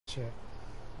shit.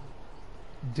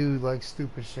 Do like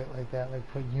stupid shit like that, like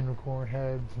put unicorn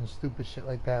heads and stupid shit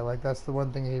like that. Like that's the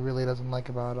one thing he really doesn't like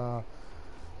about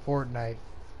Fortnite,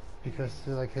 because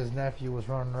like his nephew was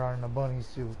running around in a bunny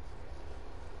suit.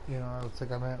 You know, it's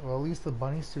like I meant. Well, at least the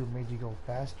bunny suit made you go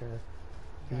faster.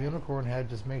 The Right. unicorn head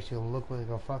just makes you look like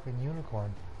a fucking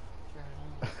unicorn.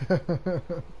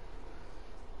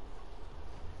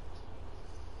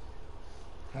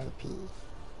 Had to pee. Do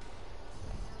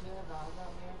you have dogs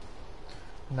out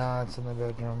there? Nah, it's in the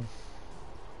bedroom.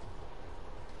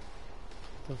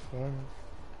 What the fuck?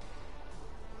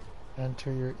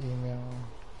 Enter your email.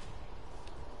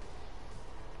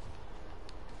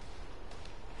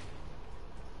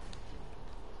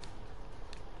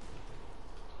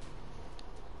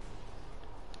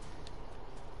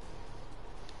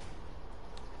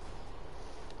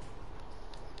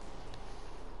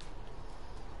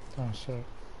 Oh shit.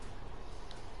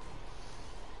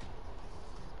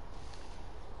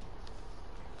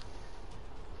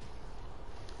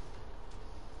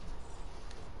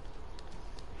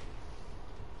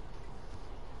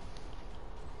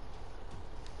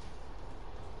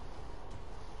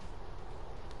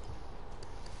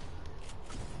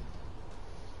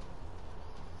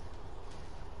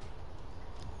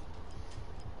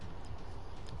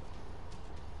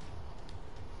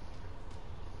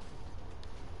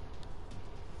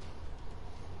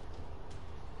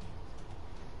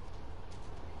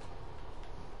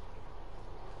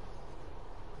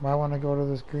 Why want to go to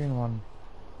this green one?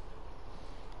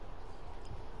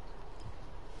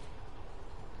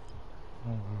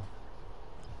 Oh,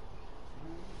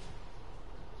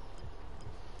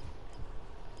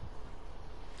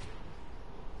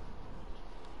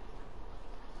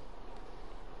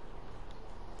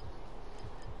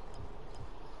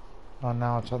 wow. Oh,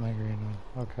 now it's on the green one.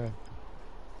 Okay.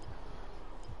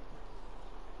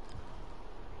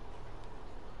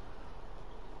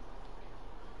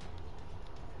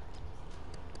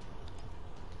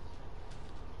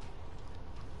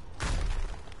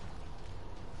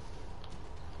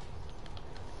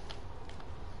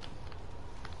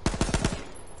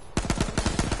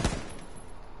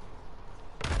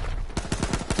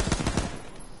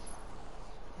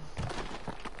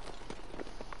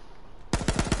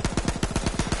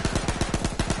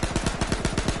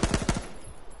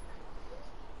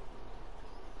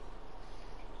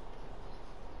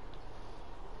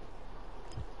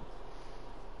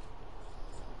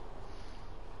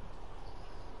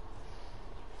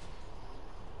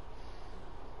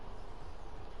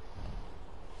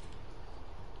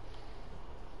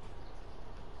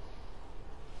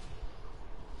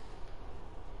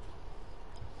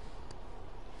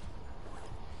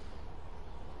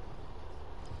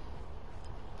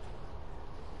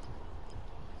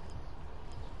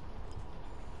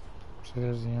 So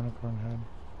there's the unicorn head.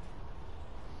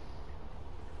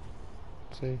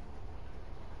 See?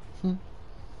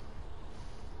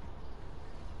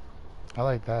 I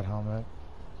like that helmet.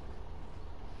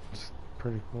 It's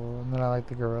pretty cool. And then I like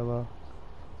the gorilla.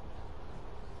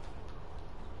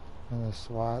 And the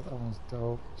SWAT, that one's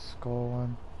dope. Skull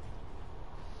one.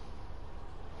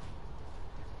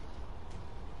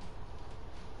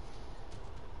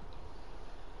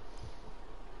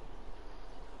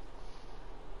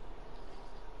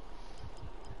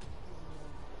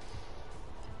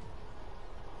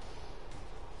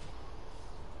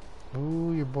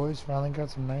 Ooh, your boys finally got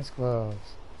some nice gloves.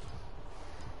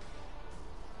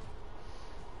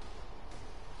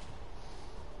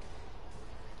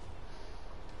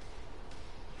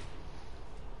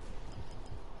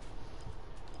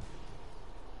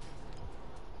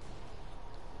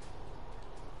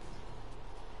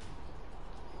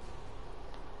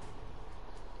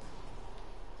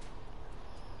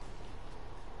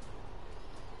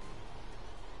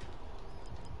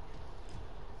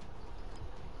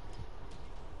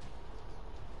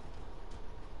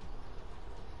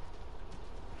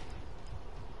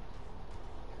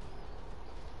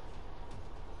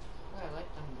 Oh, I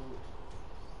like them boots.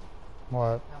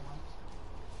 What? That ones.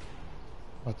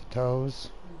 With the toes?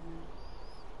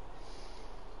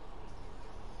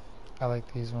 I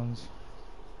like these ones.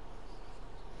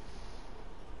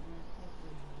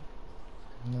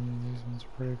 And then these ones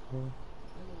are pretty cool.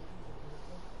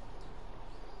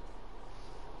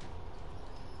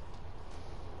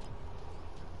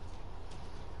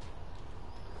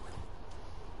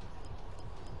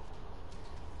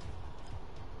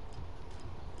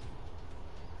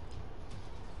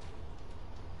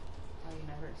 Oh, you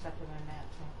never accepted my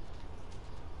match, huh?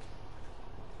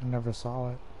 I never saw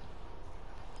it.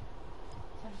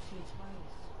 Sent it to you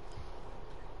twice.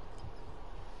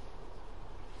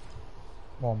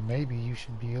 Well, maybe you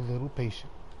should be a little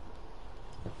patient.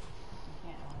 You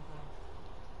can't always go.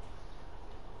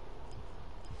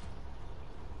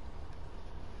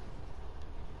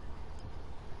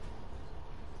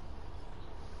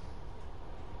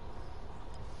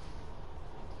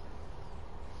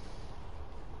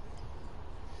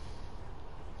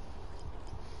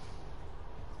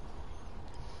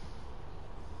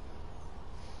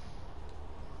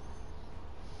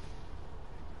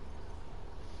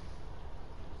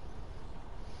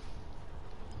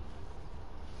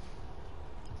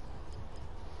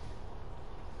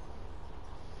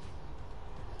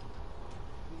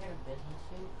 You got a business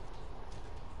suit?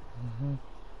 Mm-hmm.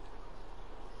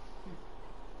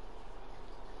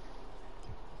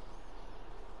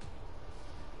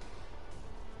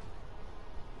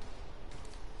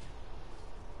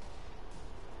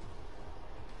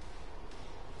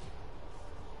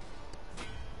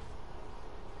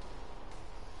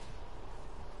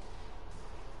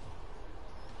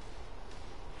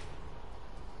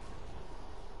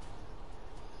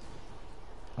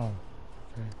 Oh,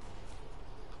 okay.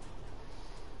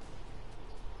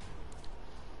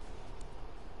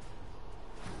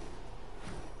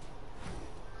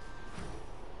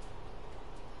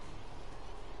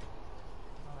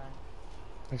 Alright.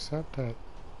 Accept that.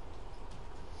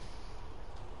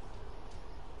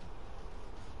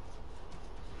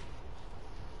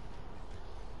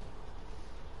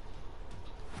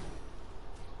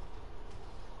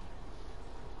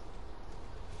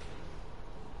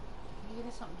 Can you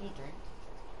get us something to drink?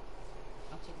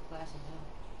 I'll take a glass of milk.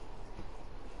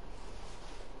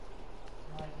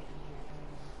 While I get in here.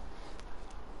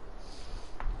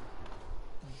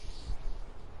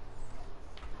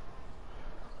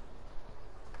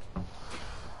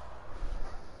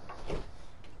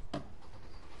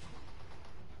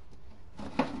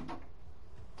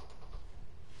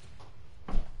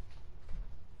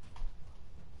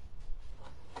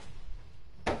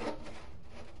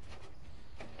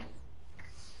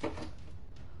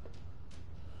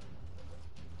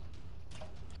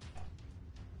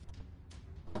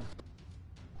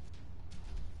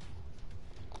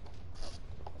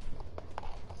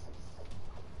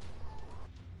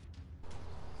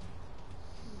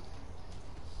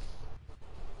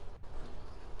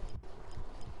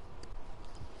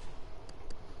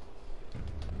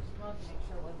 Smell to make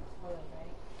sure it wasn't spoiled,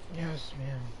 right? Yes,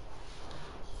 ma'am.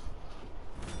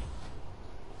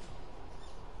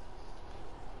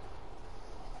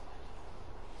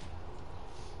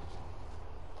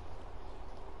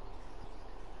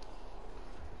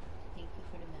 Thank you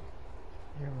for the milk.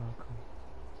 You're welcome.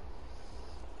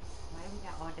 Why do we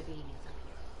got all the babies up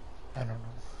here? I don't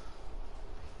know.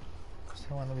 Because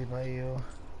I want to be by you.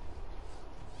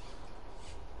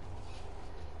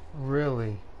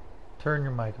 Really? Turn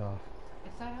your mic off.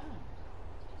 It's not on.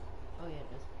 Oh yeah, it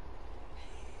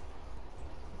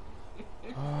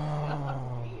is. Oh.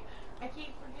 I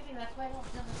keep forgetting. That's why I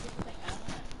don't turn the stupid thing on.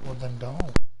 Well, then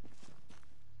don't.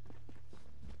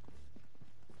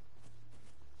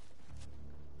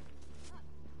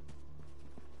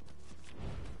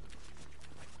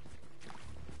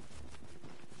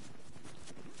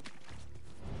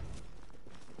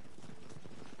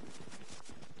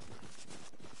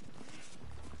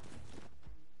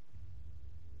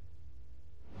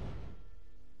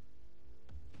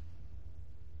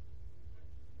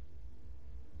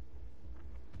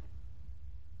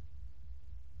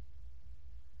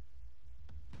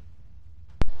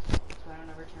 So I don't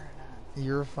ever turn it on.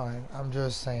 You're fine. I'm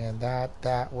just saying that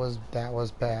was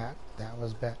bad. That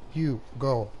was bad. You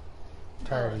go. I'm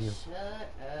tired of you. Shut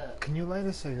up. Can you light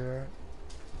a cigarette?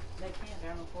 They can't.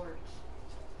 They're on the porch.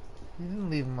 You didn't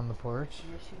leave them on the porch.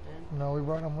 Yes, you did. No, we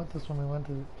brought them with us when we went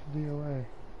to DOA.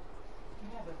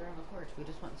 Yeah, but they're on the porch. We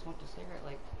just went and smoked a cigarette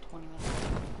like 20 minutes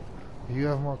ago. You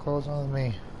have more clothes on than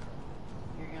me.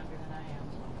 You're younger than I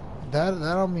am. That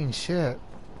don't mean shit. And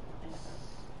it does.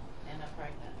 And I'm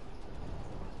pregnant.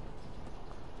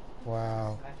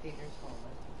 Wow. My figure's swollen.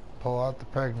 Pull out the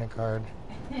pregnant card.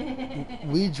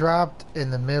 We dropped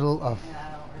in the middle of And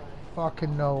I don't really.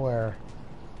 fucking nowhere.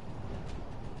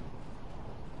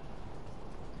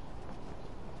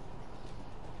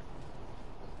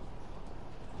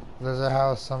 There's a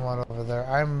house somewhat over there.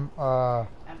 I'm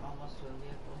almost to a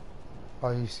vehicle.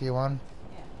 Oh, you see one?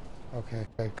 Yeah. Okay.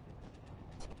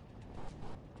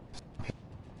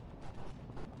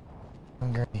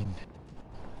 Green.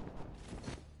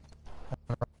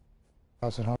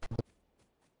 House at home.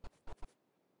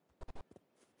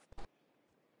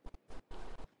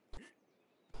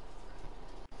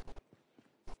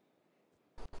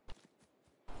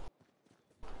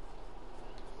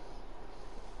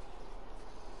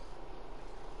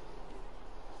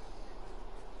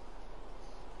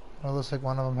 It looks like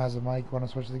one of them has a mic. Want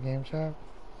to switch to the game chat?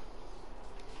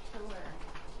 Sure.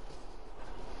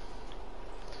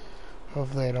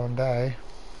 Hopefully I don't die.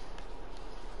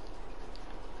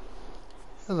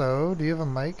 Hello, do you have a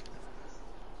mic?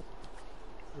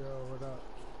 Yo, what up?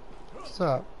 What's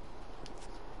up?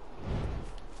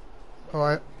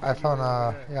 Oh, I found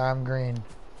yeah, I'm green. You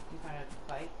found a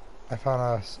fight? I found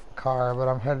a car, but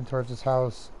I'm heading towards this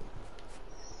house.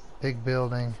 Big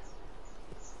building.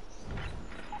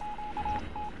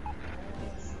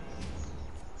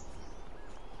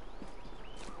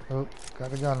 Oh,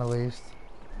 got a gun at least.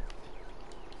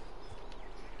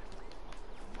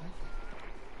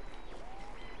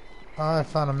 Oh, I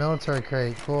found a military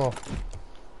crate. Cool.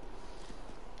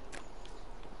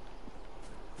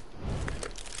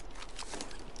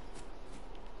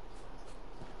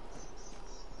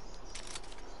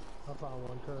 I found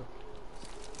one too.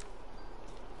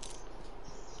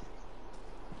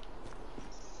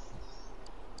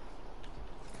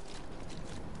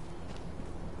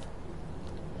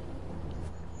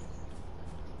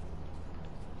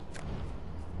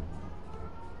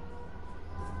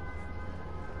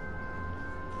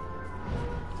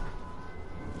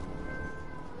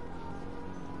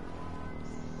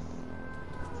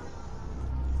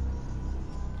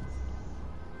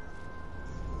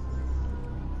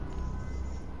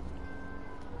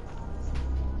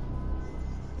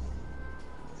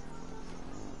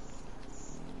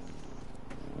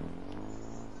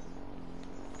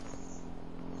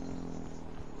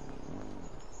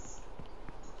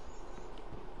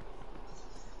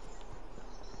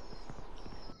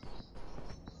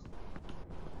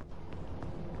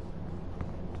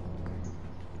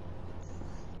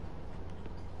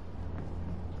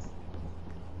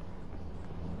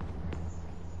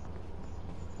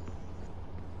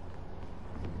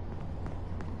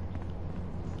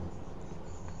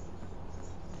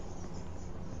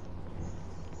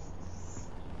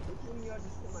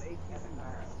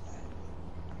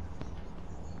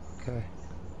 Okay.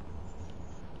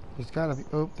 There's gotta be.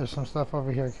 Oh, there's some stuff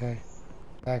over here, Kay.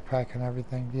 Backpack and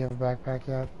everything. Do you have a backpack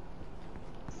yet?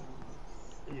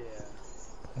 Yeah.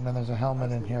 And then there's a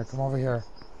helmet in here. Come over here.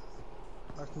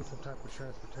 I need some type of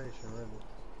transportation, really.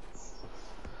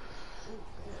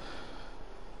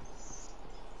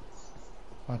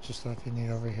 Bunch of stuff you need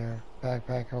over here.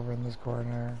 Backpack over in this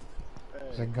corner.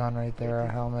 There's a Hey, gun right there.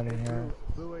 A helmet in here.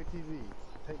 Blue ATV.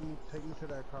 Take me to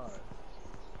that car.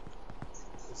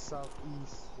 It's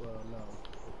southeast. Well, no.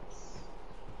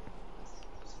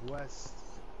 It's west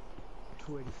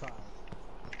 285.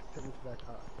 Take me to that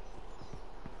car.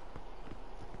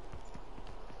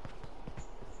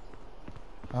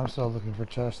 I'm still looking for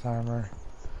chest armor.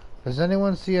 Does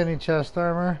anyone see any chest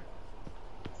armor?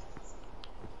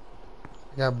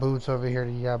 I got boots over here.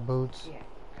 Do you got boots? Yeah.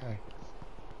 Okay.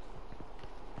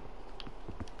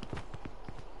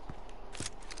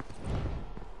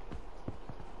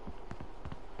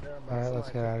 Alright, let's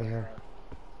get out of here.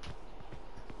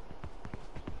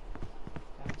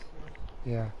 Downstairs.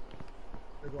 Yeah.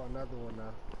 There go another one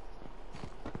now.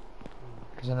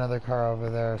 There's another car over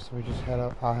there, so we just head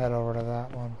up. I'll head over to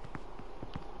that one.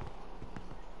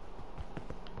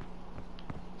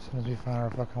 As soon as we find our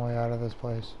fucking way out of this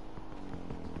place.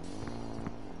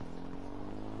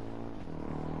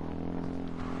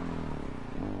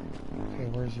 Okay,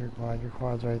 where's your quad? Your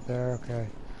quad's right there. Okay.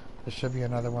 There should be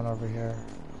another one over here.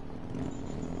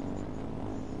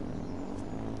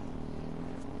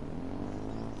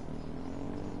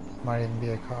 Might even be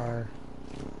a car.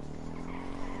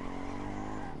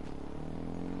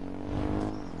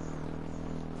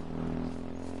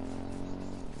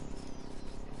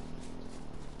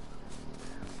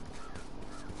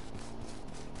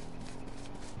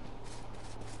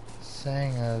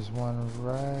 Saying there's one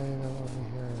right over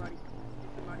here. Right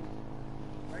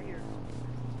here.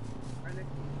 Right next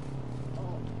to you.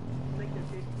 Oh, make that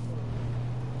shape.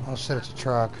 Oh shit, it's a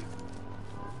truck.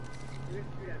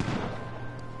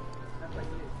 That's like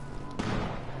this.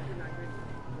 You're not good.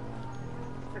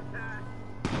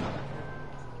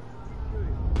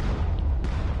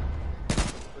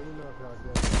 Let me know if y'all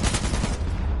good.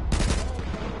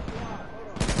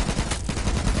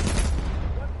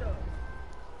 What the?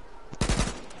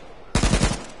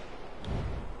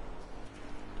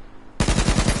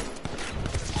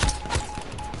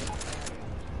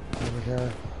 Over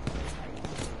here.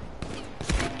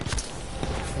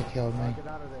 They killed me. Get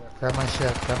out of there. Grab my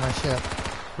shit, grab my shit.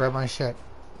 Grab my shit.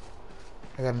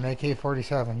 I got an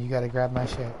AK-47. You gotta grab my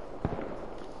shit.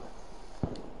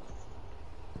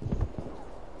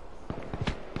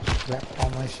 Grab all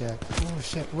my shit. Oh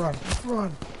shit, run,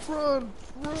 run, run,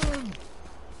 run!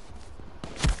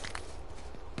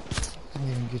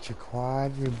 Didn't even get your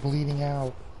quad. You're bleeding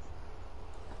out.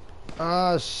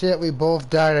 Oh shit, we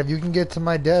both died. If you can get to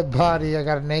my dead body, I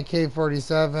got an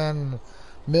AK-47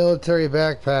 military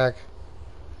backpack.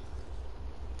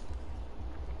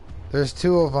 There's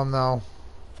two of them though,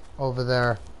 over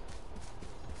there.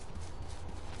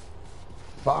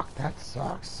 Fuck, that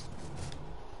sucks.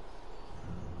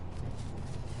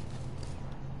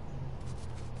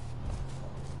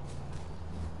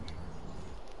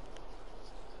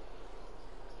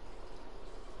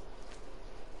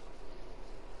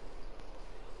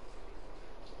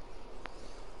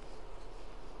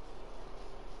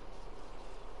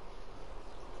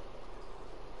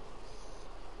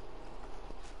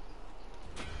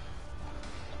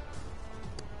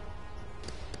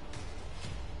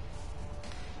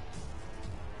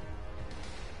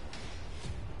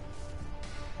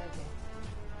 Okay.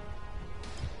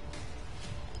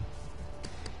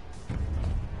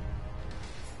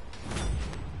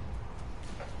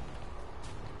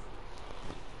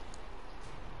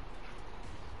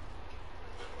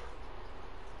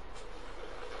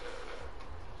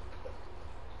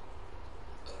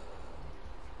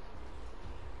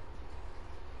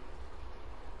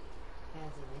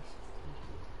 That's delicious.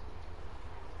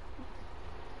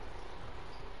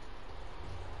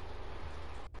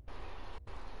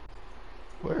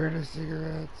 Where are the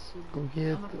cigarettes? Go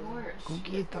get On the them. porch. Go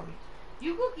get them.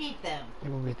 You go eat them. You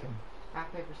go get them.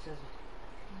 Rock, paper, scissors.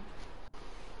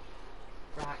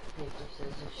 Rock, paper,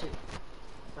 scissors, shoot.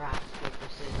 Rock, paper,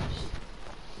 scissors, shoot.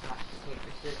 Rock,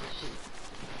 paper, scissors, shoot.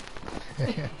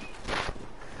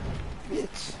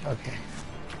 Bitch. Okay.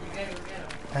 You gotta go get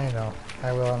them. I know.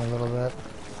 I will in a little bit.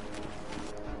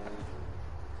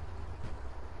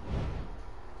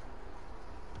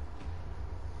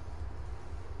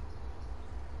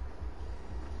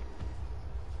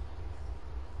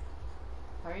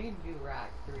 How are you gonna do rock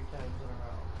 3 times in a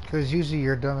row? Because usually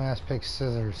your dumbass picks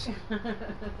scissors.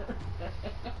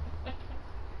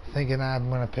 Thinking I'm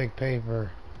gonna pick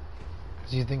paper.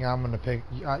 Because you think I'm gonna pick.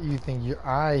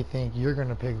 I think you're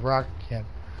gonna pick rock again.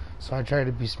 So I try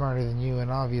to be smarter than you, and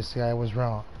obviously I was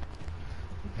wrong.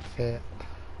 I failed.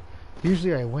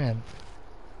 Usually I win.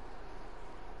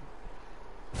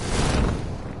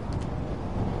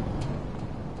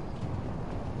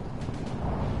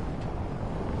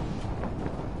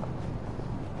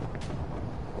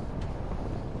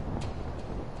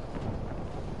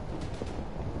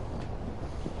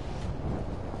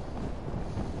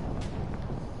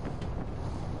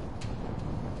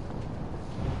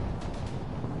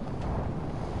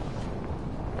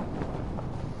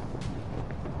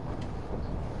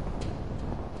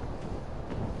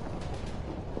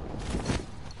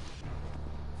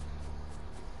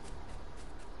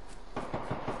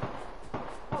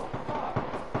 Oh, fuck.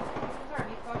 There's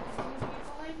already fucking 2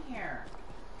 people in here.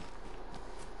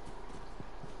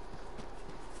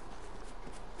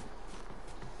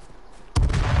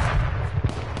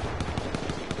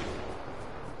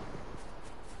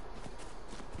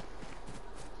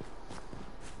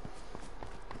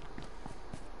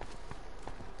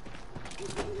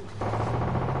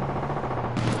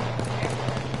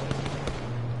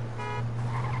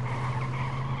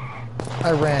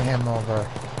 I ran him over. There's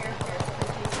 2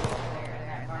 people over there in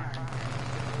that barn.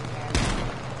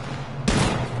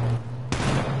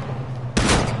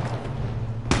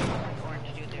 Orange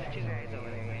dude, there's 2 guys over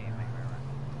there. Yeah, you might run.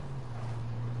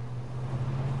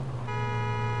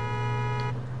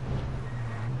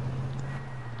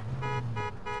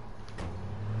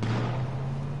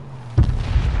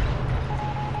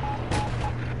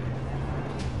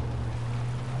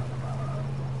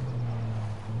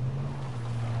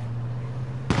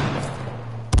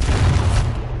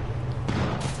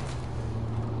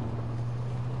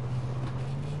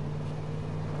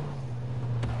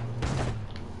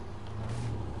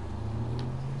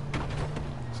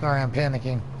 Sorry, I'm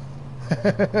panicking.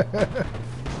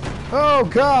 Oh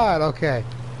God! Okay.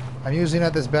 I'm usually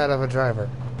not this bad of a driver.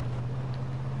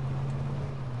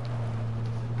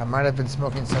 I might have been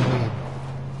smoking some weed.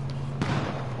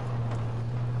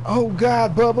 Oh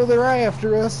God, Bubba, they're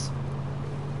after us.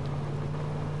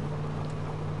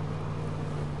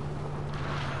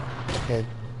 Okay,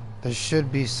 there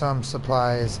should be some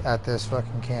supplies at this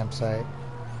fucking campsite.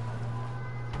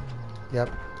 Yep.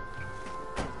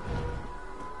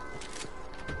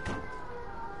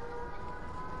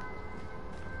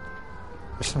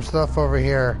 There's some stuff over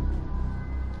here.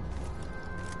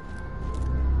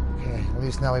 Okay, at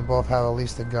least now we both have at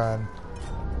least a gun.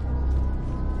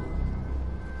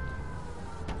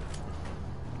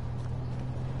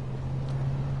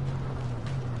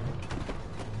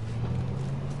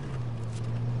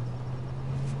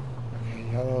 Okay,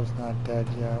 Yellow's not dead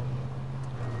yet.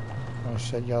 Oh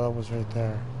shit, yellow was right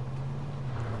there.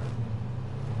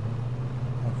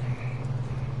 Okay.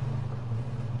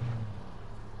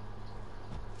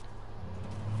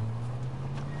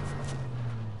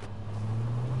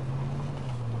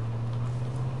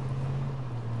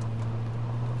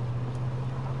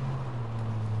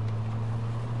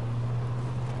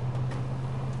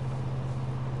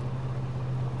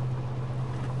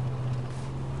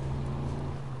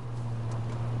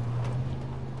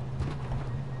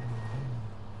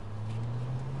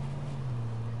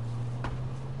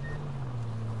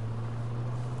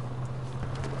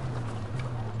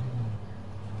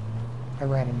 I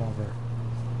ran him over.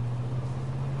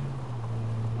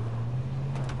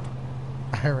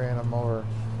 I ran him over.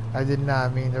 I did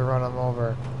not mean to run him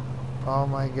over. Oh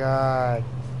my god.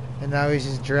 And now he's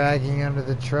just dragging under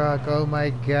the truck. Oh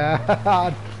my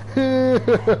god.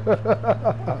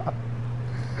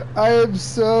 I am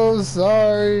so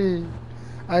sorry.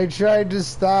 I tried to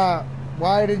stop.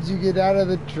 Why did you get out of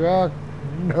the truck?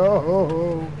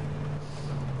 No.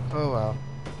 Oh well.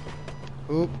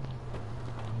 Oop.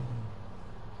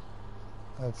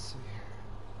 Let's see.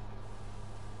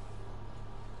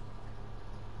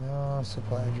 No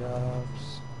supply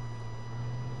drops.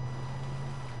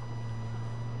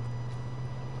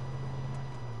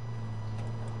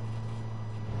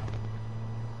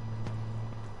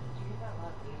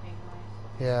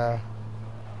 Yeah.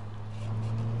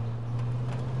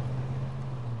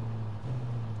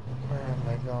 Where am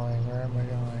I going? Where am I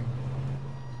going?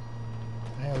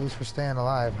 Hey, at least we're staying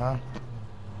alive, huh?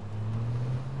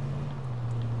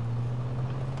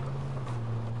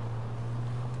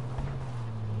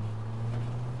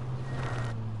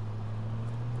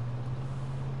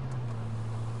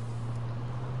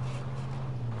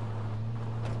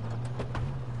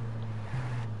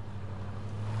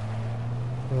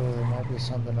 Oh, there might be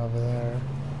something over there.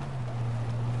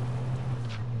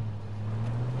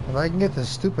 If I can get this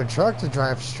stupid truck to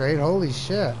drive straight, holy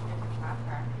shit.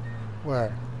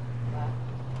 Where?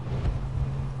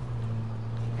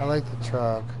 I like the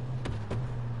truck.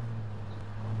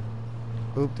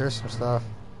 Oop, there's some stuff.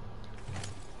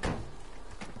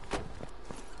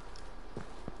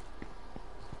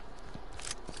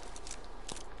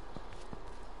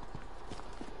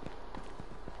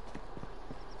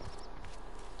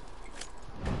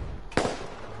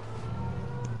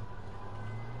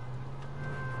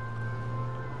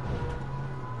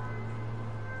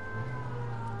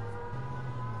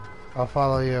 I'll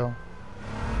follow you.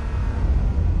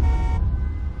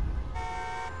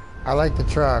 I like the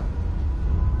truck.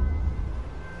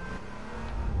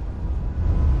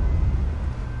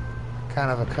 Kind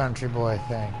of a country boy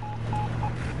thing.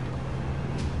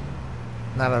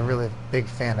 Not a really big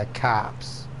fan of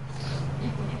cops.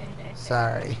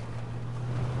 Sorry.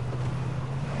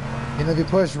 You know, if you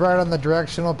push right on the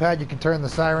directional pad, you can turn the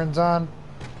sirens on.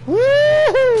 Woo!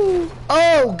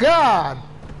 Oh, God!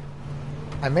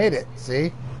 I made it,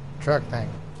 see? Truck thing.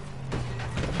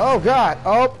 Oh, God.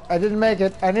 Oh, I didn't make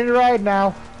it. I need a ride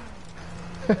now.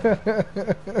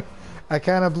 I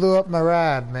kind of blew up my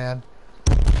ride, man.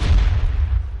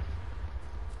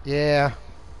 Yeah.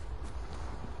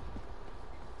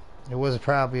 It was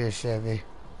probably a Chevy.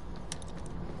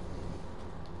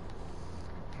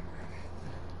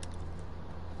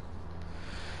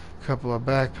 Couple of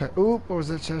backpack. Oop, what was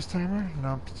that chest timer?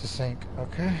 Nope, it's a sink.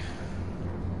 Okay.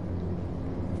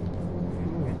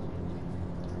 Ooh.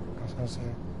 I was gonna say.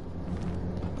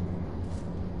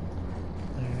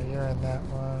 Yeah, you're in that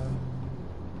one.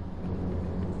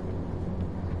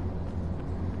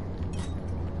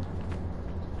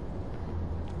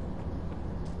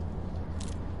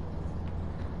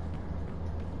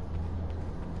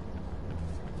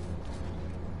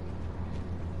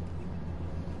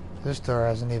 This door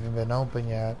hasn't even been open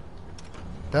yet.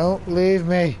 Don't leave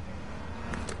me.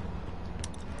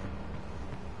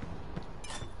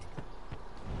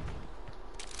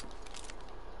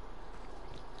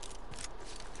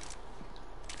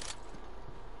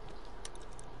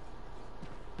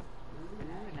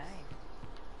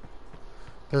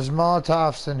 There's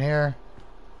Molotovs in here.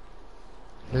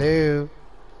 Hello.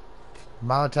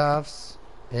 Molotovs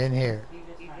in here.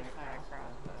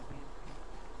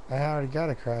 I already got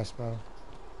a crossbow.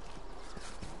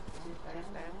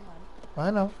 I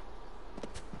know.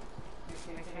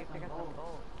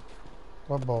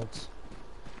 What bolts?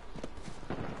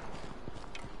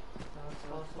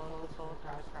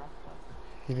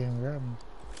 He didn't grab them.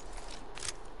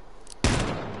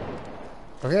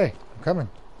 Okay, I'm coming.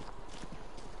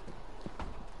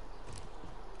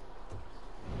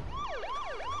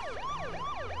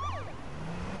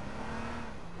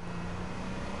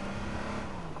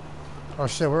 Oh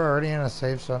shit, we're already in a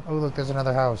safe zone. Oh look, there's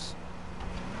another house.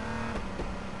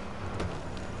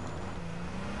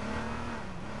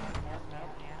 Nope, nope,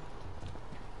 yeah.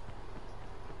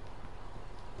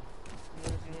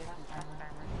 Here's some chest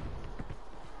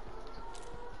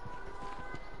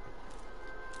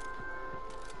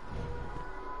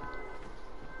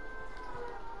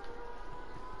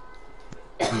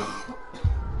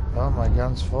armor. Oh, my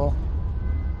gun's full.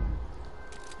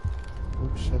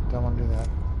 Oops, shit, don't want to do that.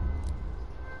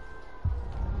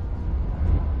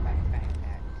 Backpack.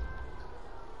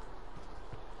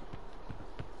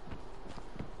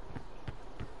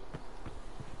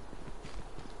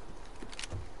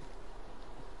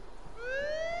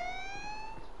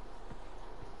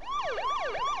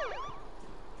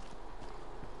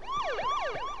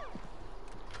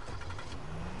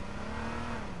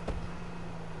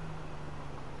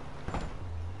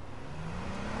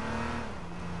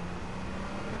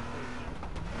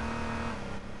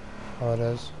 Oh, it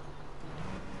is.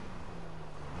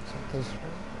 Take this road.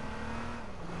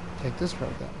 Take this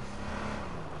road then.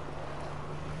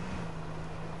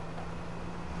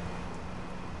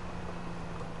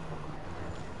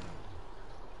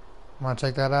 Want to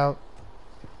check that out?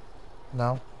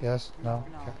 No? Yes? No?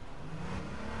 No. Okay.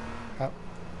 Out.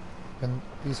 Open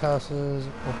these houses.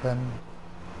 Open.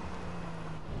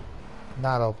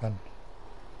 Not open.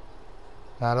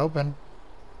 Not open.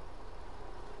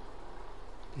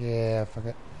 Yeah, fuck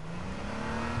it.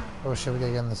 Oh shit, we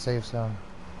gotta get in the safe zone.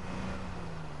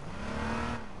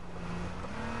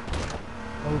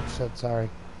 Oh shit, sorry.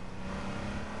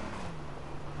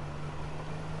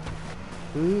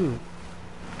 Ooh.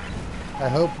 I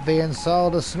hope they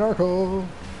installed a snorkel. Ooh.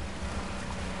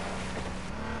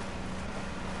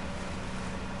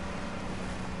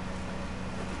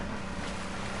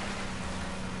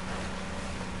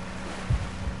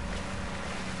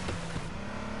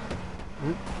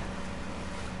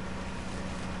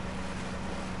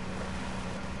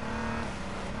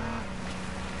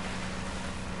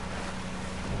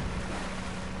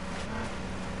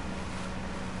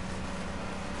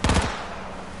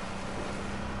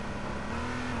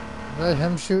 Is that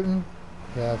him shooting?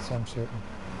 Yeah, it's him shooting.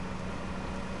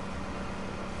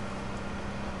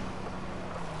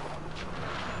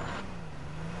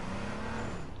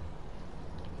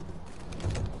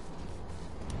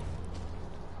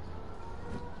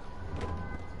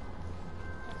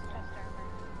 That's chest armor.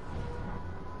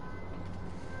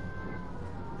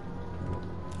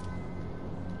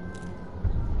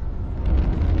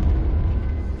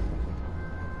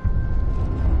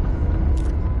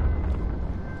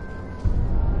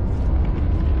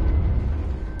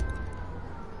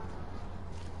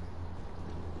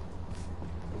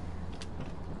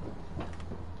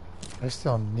 I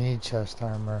still need chest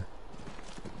armor.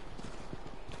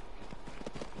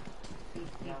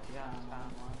 Yep,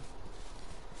 found one.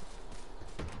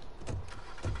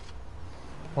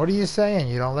 What are you saying?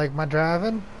 You don't like my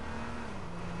driving?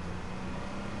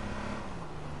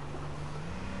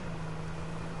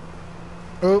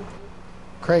 Oop.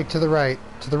 Crate to the right.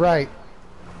 To the right.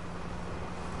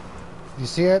 You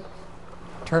see it?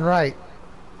 Turn right.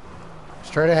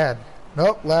 Straight ahead.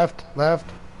 Nope. Left. Left.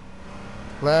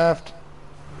 Left.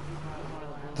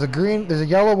 There's a green. There's a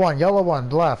yellow one. Yellow one.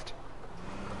 Left.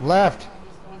 Left.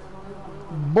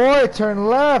 Boy, turn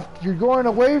left. You're going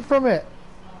away from it.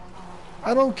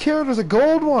 I don't care. There's a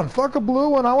gold one. Fuck a blue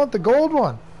one. I want the gold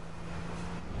one.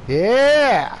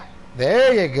 Yeah.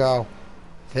 There you go.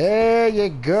 There you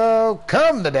go.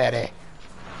 Come to daddy.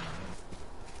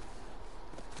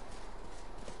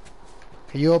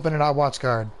 Can you open it? I'll watch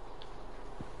guard.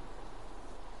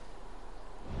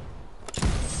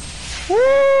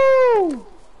 Woo!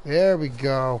 There we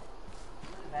go.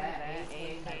 That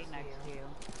AK next to you.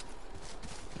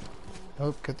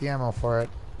 Oh, get the ammo for it.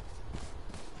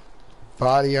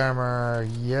 Body armor.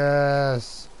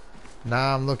 Yes.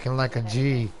 Now I'm looking like a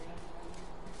G.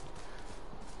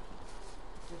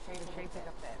 Just pick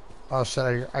up that. Oh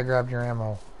shit, I grabbed your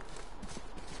ammo.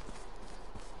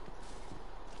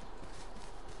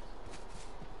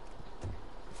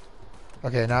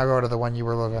 Okay, now go to the one you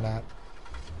were looking at.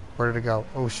 Where did it go?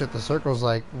 Oh shit, the circle's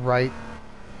like right.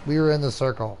 We were in the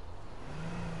circle.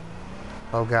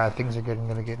 Oh god, things are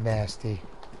gonna get nasty.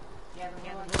 Yeah,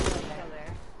 the little still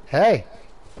there. Hey!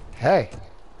 Hey!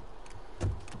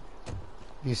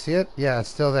 You see it? Yeah, it's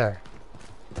still there.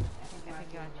 I think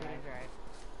you want to drive.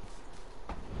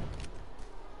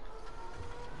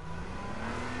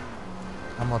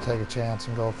 I'm gonna take a chance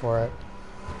and go for it.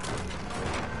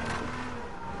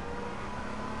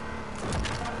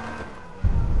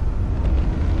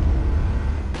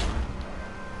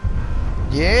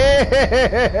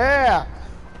 Yeah!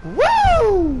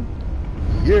 Woo!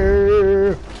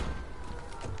 Yeah!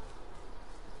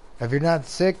 If you're not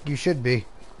sick, you should be.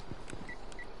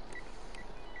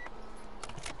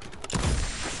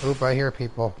 Oop, I hear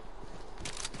people.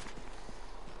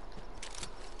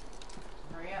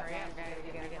 Hurry up, man.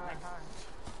 You gotta get in the car.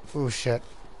 Oh shit.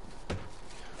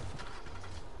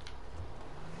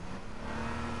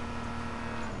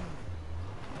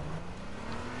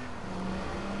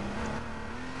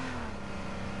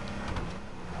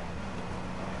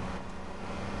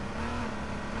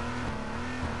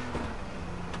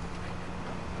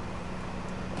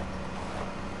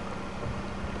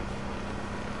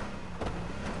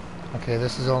 Okay,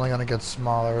 this is only gonna get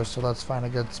smaller, so let's find a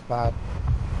good spot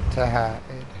to hide.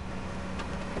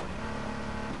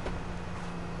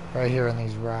 Right here in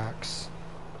these rocks.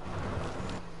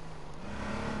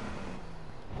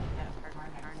 Yeah, car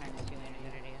next to you ain't a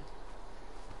good idea.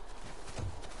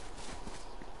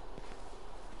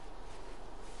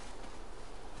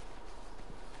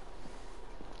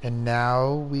 And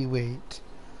now we wait.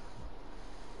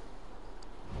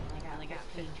 Only got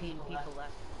 15 people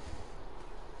left.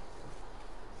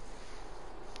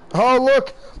 Oh,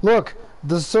 look! Look!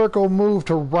 The circle moved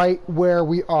to right where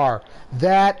we are.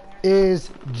 That is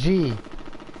G.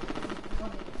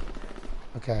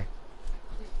 Okay.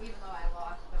 Even though I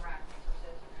lost the rock, paper,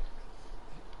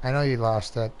 scissors. I know you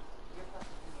lost it.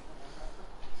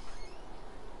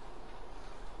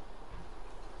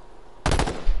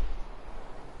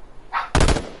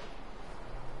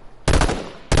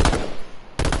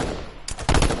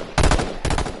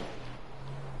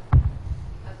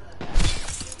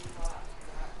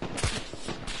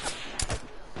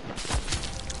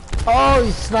 Oh,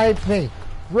 he sniped me!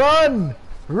 Run!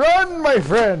 Run, my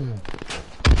friend!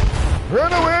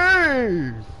 Run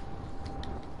away!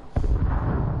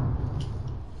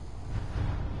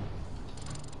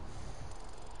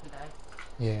 Did I?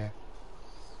 Yeah.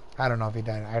 I don't know if he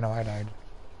died. I know I died.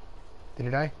 Did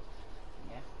he die?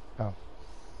 Yeah. Oh.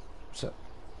 So.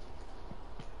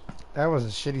 That was a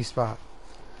shitty spot.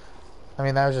 I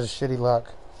mean, that was just shitty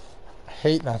luck. I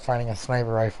hate not finding a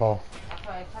sniper rifle. That's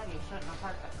why I said you shouldn't have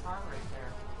parked that car right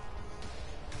there.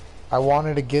 I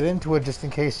wanted to get into it just in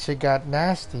case shit got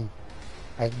nasty.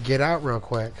 I could get out real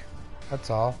quick. That's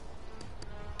all.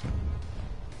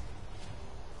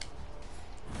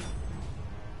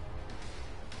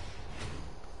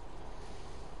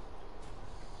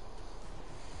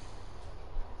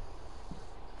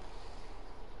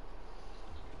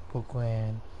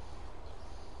 Brooklyn.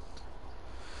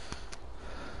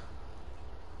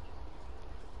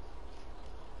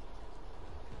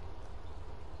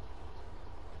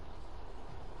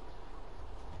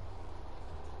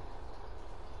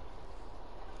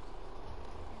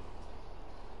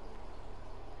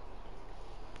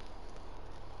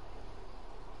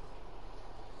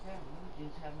 Yeah, you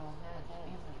dudes have no heads. And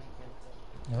they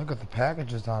get Yeah, look at the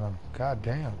packages on them. God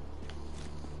damn.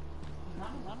 none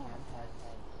of them have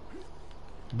heads.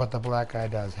 But the black guy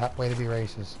does. Way to be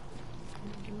racist.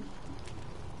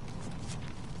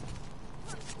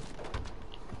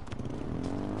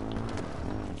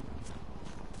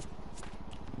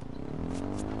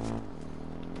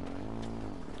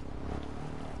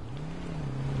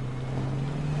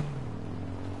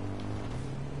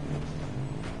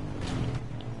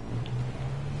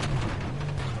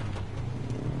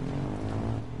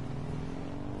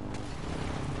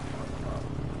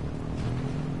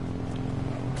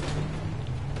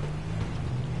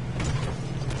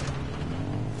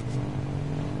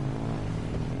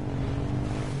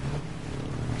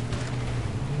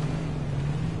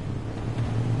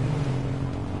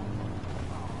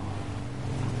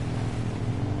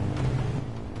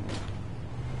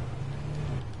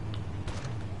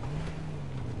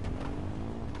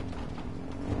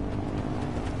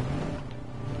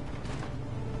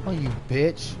 Oh, you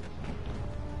bitch.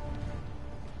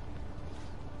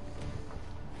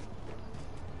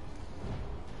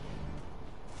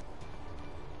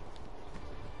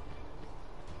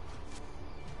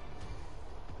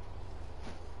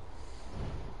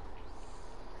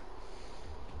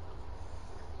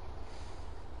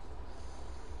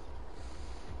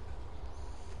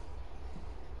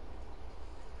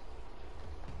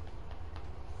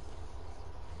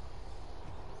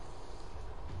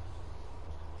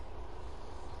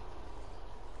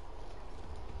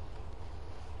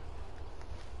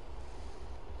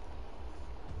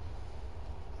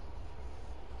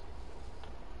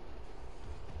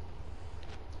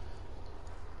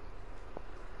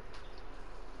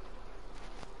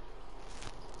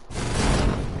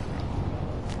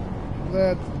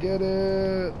 Let's get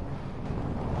it.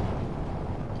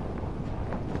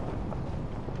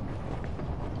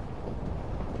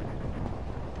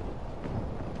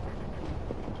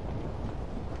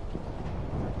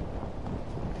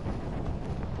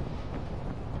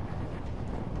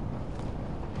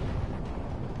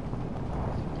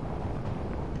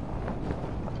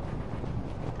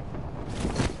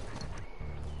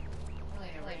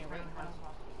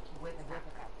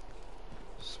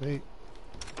 Sweet.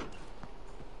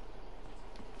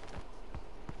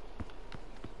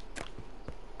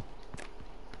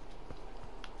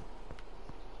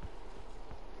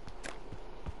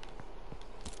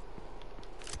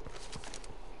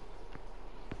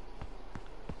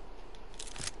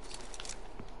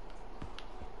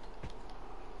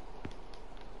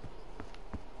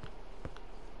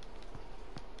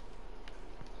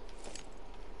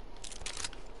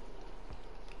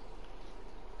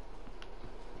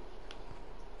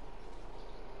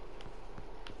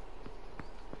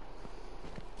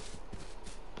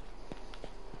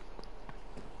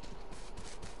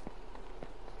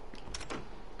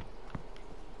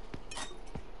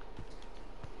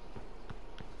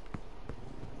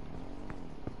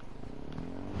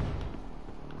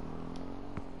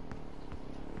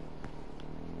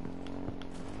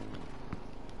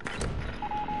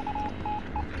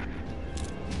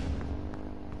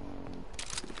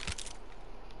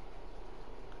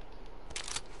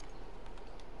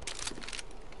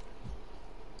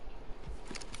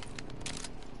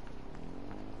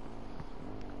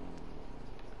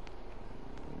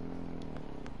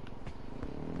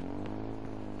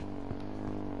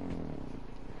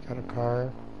 Got a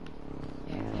car.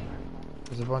 Yeah.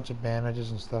 There's a bunch of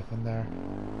bandages and stuff in there.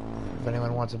 If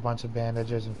anyone wants a bunch of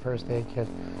bandages and first aid kits.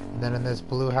 And then in this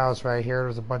blue house right here,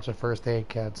 there's a bunch of first aid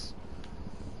kits.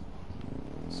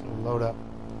 So load up.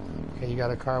 Okay, you got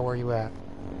a car. Where you at?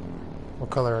 What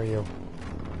color are you?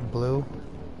 Blue?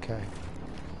 Okay.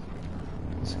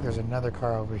 Looks like there's another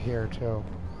car over here too.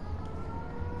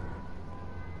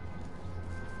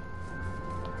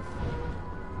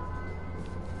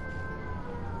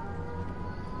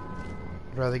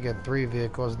 I'd rather get 3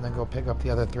 vehicles and then go pick up the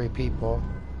other 3 people.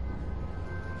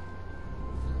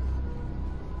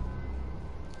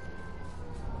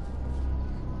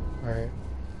 Alright.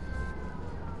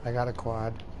 I got a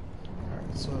quad.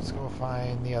 Alright, so let's go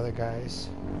find the other guys.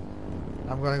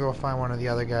 I'm gonna go find one of the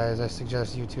other guys. I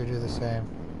suggest you two do the same.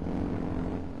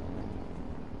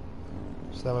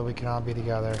 So that way we can all be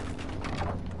together.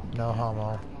 No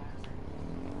homo.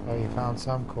 Oh, you found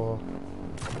some? Cool.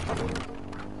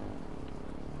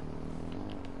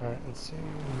 Alright, let's see.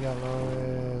 Yellow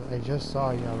is... I just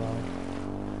saw yellow.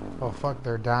 Oh fuck,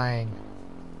 they're dying.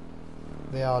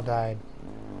 They all died.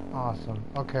 Awesome.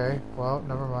 Okay, well,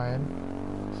 never mind.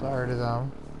 Sorry to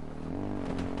them.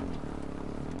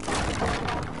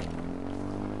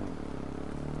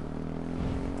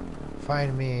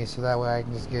 Find me so that way I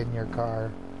can just get in your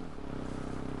car.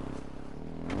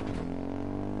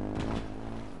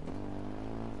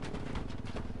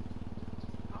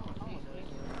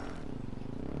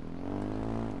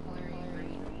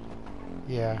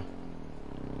 Yeah.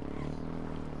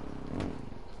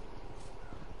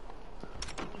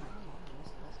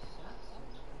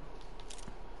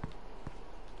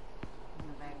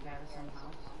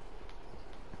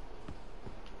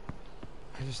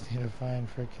 I just need to find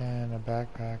frickin' a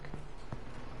backpack.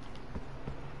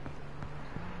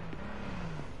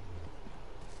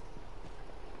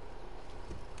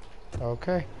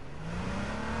 Okay.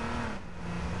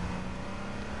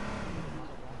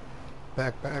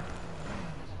 Backpack.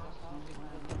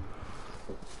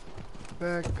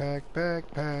 Backpack,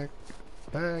 backpack,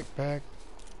 backpack.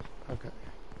 Okay.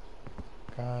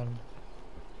 Gun.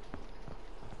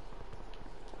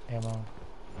 Ammo.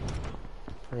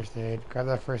 First aid. Grab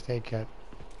that first aid kit.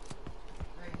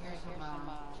 Right here's some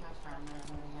chest armor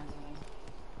if anybody has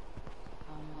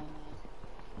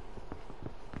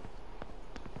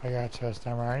any. I got chest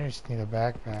armor. I just need a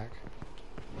backpack.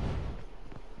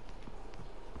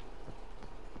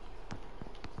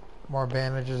 More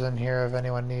bandages in here if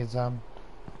anyone needs them.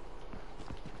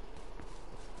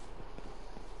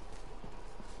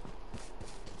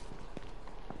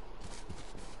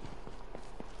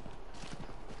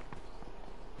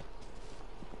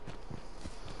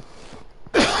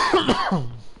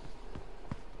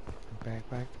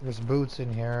 Backpack. There's boots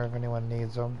in here if anyone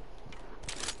needs them.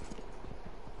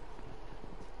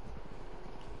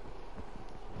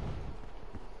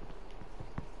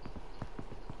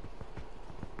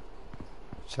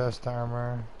 Chest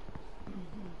armor.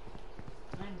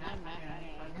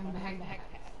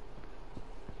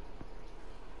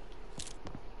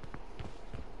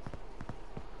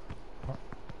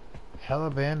 Hella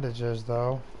bandages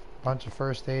though. Bunch of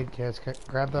first aid kits.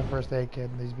 Grab that first aid kit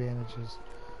and these bandages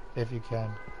if you can.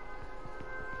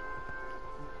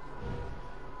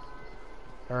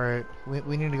 Alright,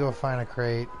 we need to go find a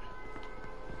crate.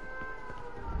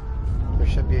 There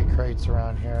should be crates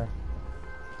around here.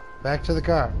 Back to the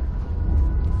car.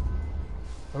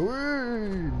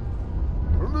 Away!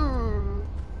 Hello!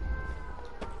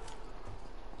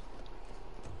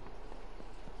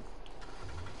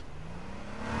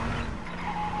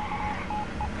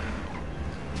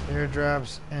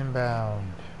 Airdrops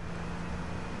inbound.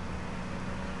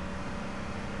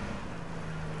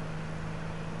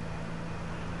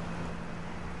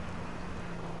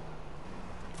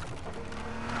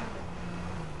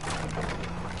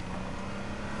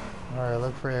 Alright,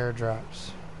 look for airdrops.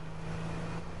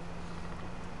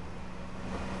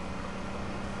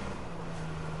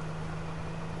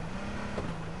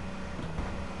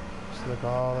 Just look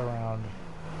all around.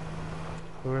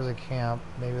 There's a camp.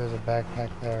 Maybe there's a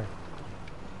backpack there.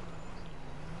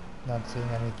 Not seeing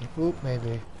anything. Oop,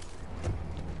 maybe.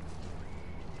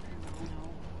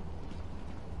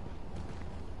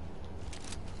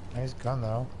 Nice gun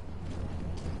though.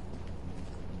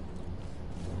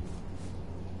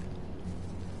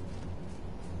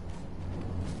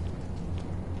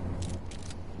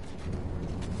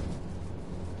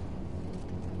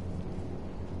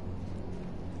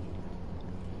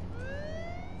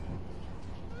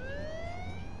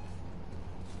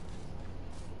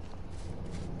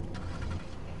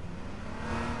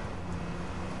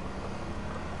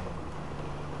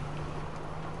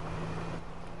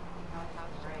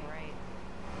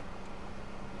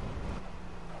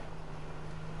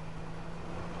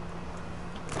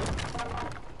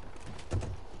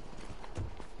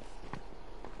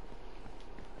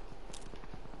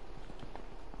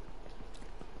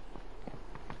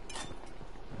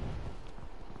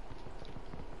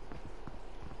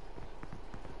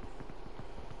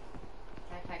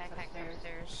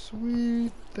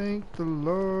 Sweet, thank the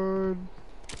Lord.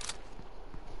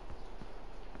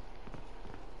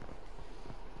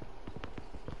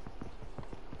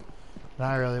 Now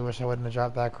I really wish I wouldn't have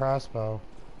dropped that crossbow.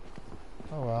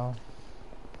 Oh well.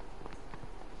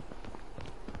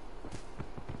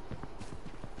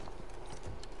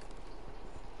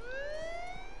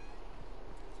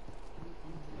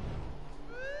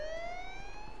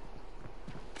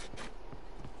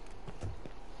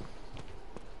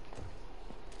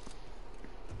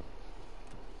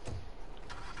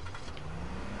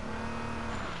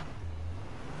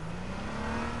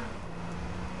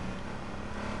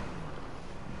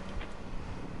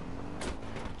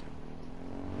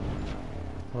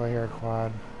 Oh, I hear a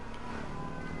quad.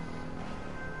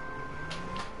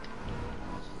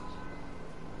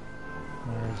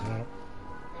 Where is it?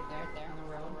 Right there, on the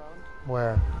road.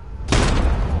 Where?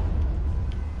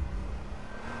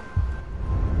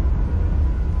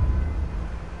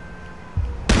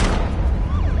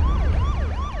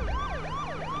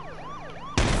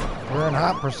 We're in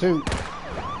hot pursuit.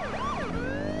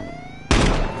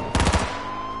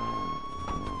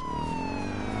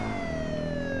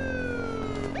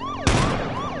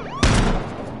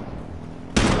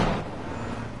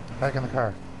 Back in the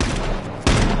car.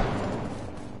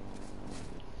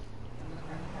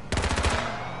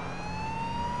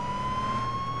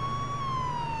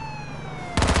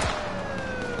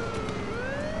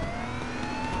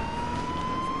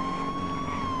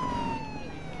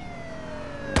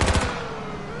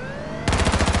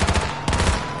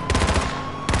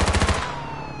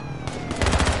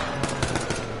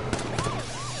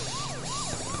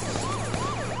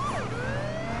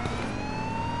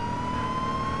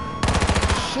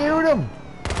 Shoot him!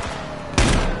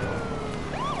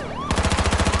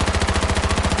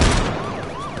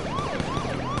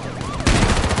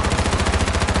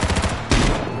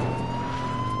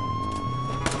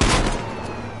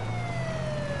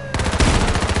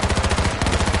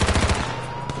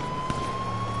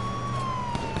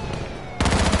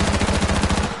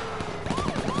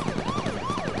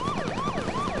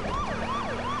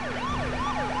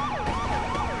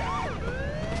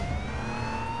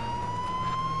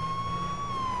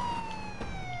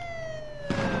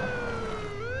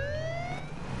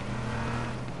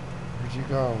 Where'd you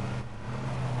go?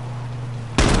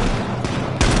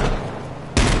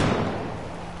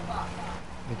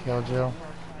 They killed you? Yeah,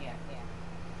 yeah.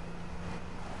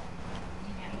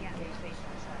 Yeah, there's space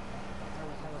for a shot. That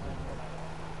was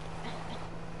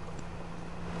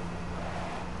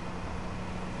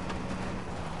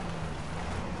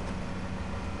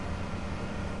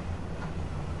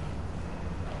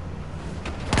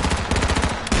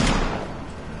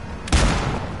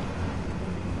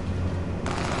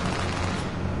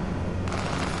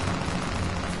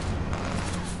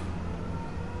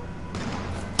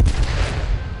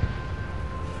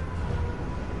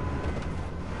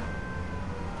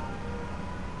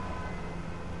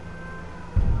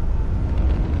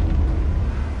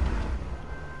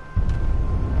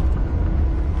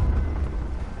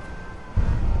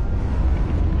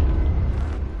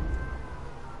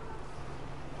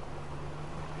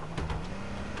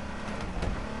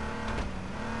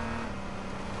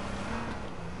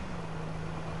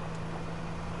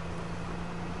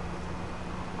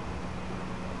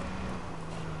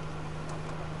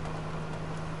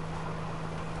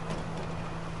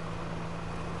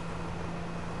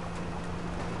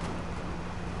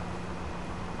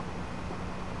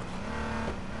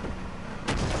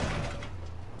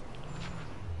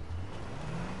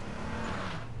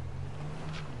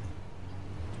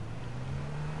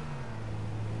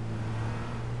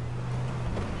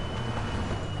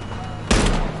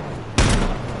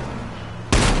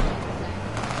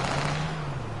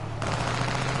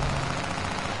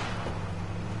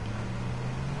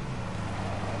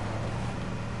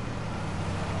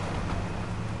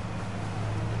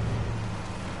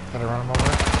Gotta run him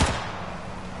over.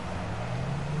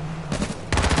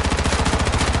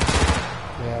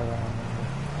 Yeah, run him over.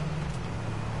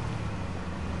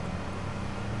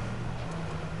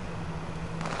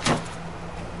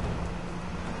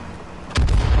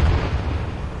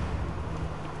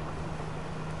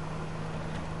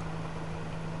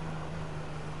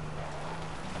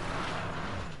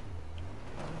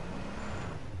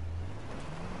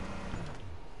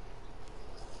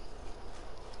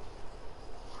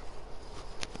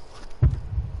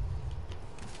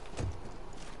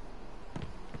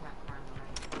 That car on the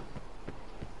right.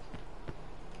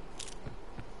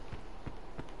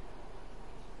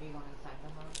 Are you going inside the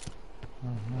house?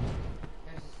 Mm-hmm.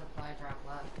 There's a supply drop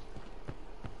left.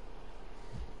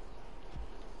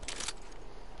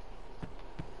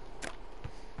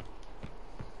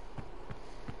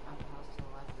 Out the house to the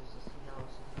left, there's this yellow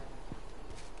supply drop.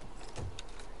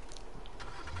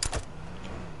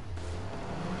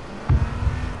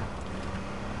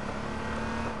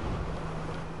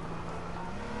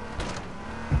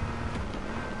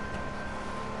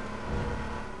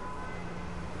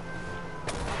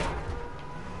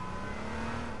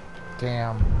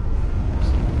 Damn.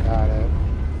 Someone got it.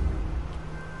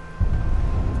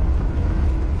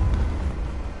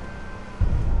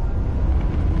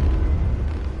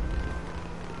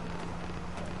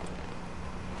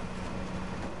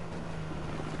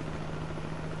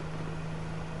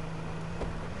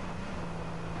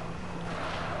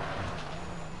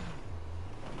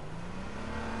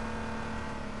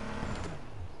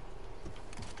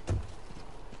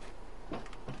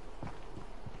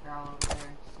 They're all over there.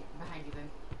 Behind you,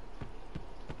 babe.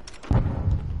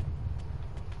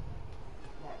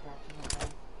 That dropped in the way.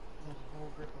 There's a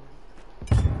whole group of them.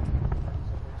 He's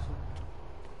over there shooting.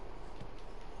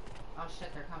 Oh shit,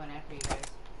 they're coming after you guys.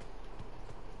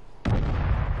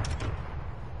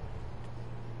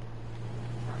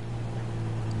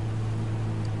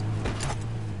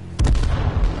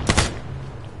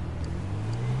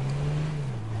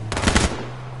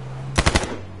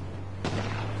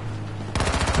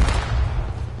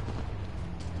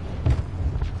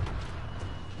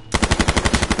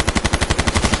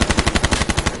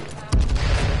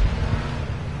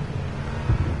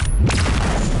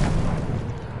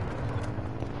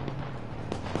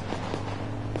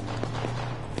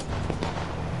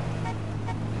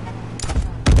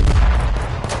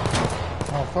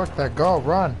 Oh, fuck that. Go,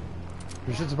 run.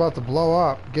 Your shit's about to blow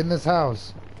up. Get in this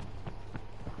house.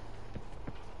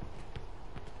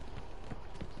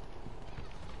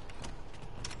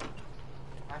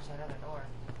 Watch that other door.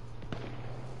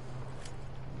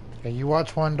 Okay, you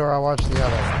watch one door, I'll watch the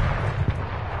other. I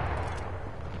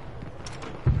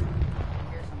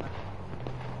hear somebody.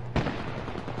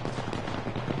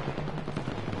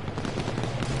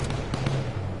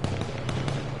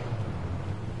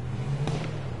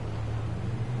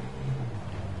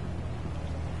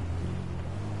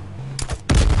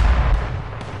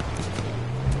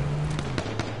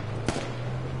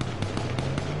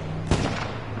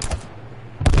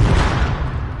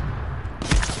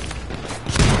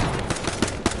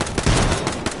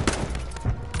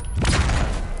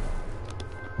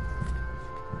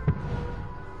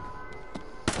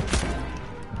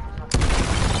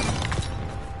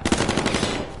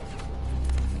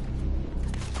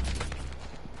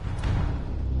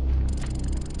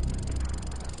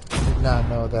 Did not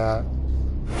know that.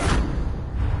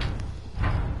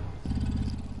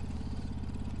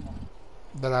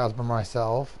 That I was by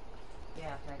myself.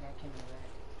 Yeah, if that guy came over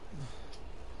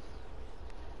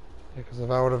there. Because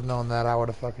if I would have known that, I would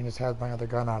have fucking just had my other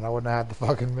gun out. I wouldn't have had the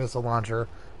fucking missile launcher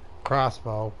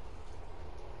crossbow.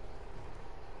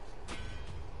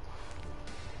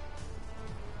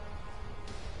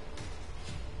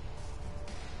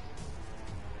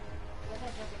 What did I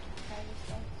do to try this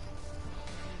stuff?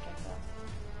 Get that.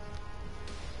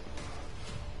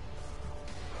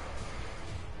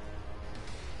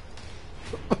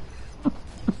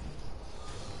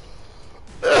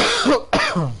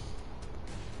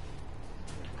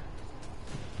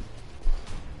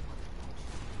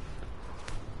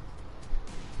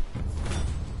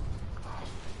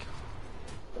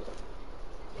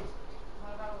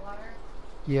 What about water?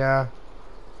 Yeah.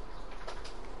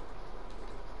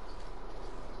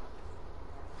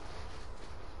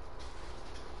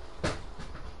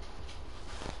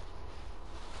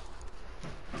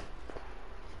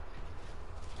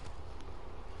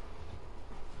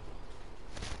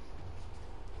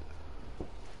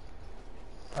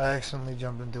 I accidentally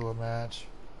jumped into a match.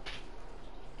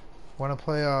 Wanna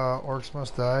play Orcs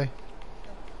Must Die?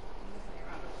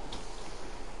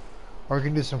 Or we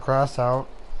can do some cross out.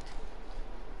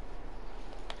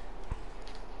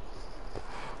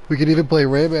 We could even play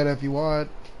Rayman if you want.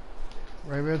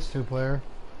 Rayman's 2-player.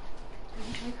 Did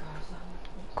you play Cross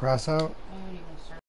on? Cross out.